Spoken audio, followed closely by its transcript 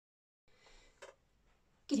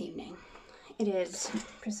Good evening. It is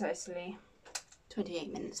precisely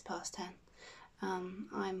 28 minutes past 10.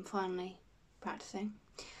 I'm finally practicing.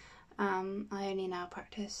 I only now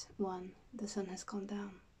practice when the sun has gone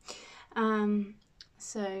down.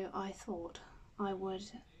 So I thought I would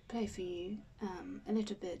play for you a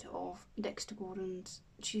little bit of Dexter Gordon's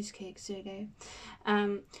Cheesecake Solo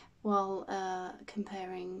while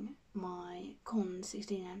comparing my Conn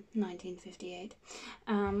 16M 1958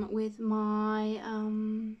 with my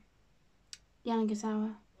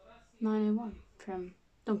Yanagisawa 901 from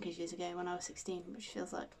donkeys years ago when I was 16, which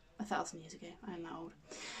feels like 1,000 years ago. I am that old.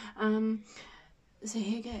 So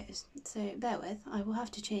here goes. So bear with, I will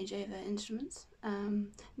have to change over instruments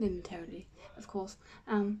momentarily, of course.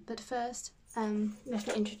 But first, let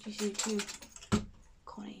me introduce you to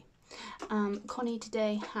Connie. Connie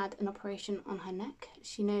today had an operation on her neck.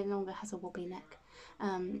 She no longer has a wobbly neck.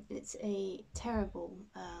 It's a terrible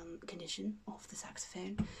condition of the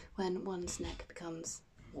saxophone when one's neck becomes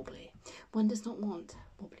wobbly. One does not want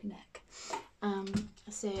wobbly neck.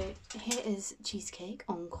 So here is Cheesecake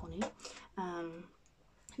on Connie.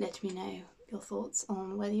 Let me know your thoughts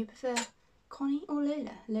on whether you prefer Connie or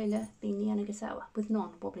Lola. Lola being the Yanagisawa with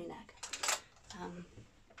non-wobbly neck.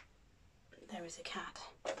 There is a cat.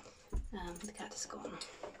 The cat is gone.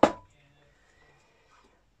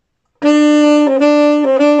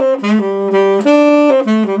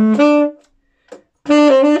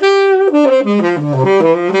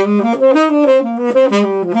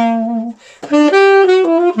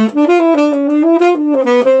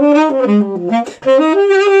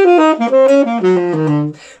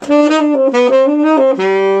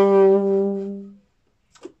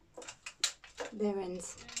 There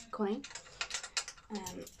ends Connie.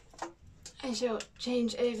 I shall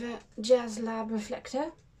change over Jazz Lab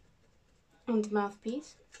Reflector on the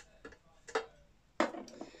mouthpiece.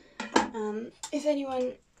 If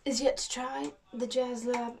anyone is yet to try the Jazz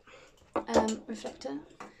Lab Reflector,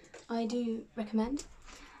 I do recommend,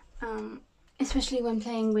 especially when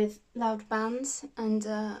playing with loud bands and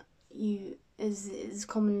as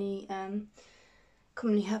commonly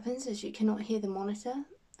happens, as you cannot hear the monitor,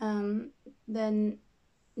 then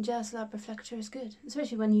Jazz Lab Reflector is good,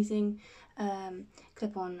 especially when using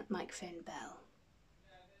clip-on microphone bell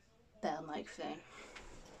microphone.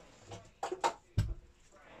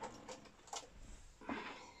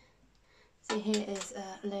 So here is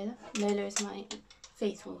Lola. Lola is my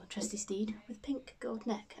faithful trusty steed with pink gold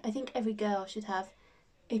neck. I think every girl should have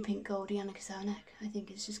a pink gold Yanagisawa neck. I think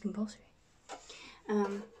it's just compulsory.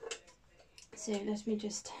 So let me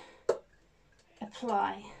just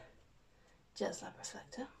apply Jazz Lab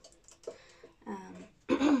Reflector.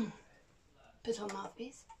 Put on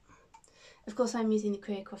mouthpiece. Of course I'm using the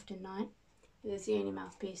Korea Crofton 9. It is the only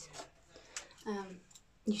mouthpiece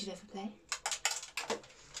you should ever play.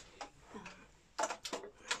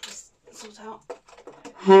 Just sort out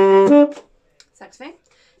saxophone.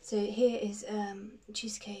 So here is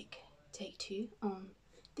Cheesecake Take 2 on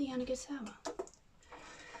the Yanagisawa.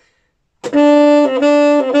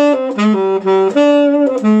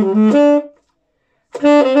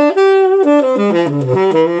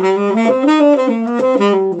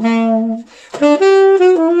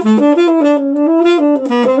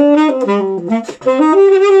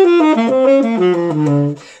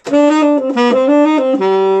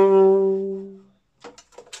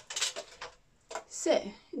 So,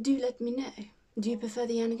 do let me know. Do you prefer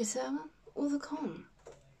the Yanagisawa or the Conn?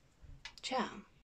 Ciao.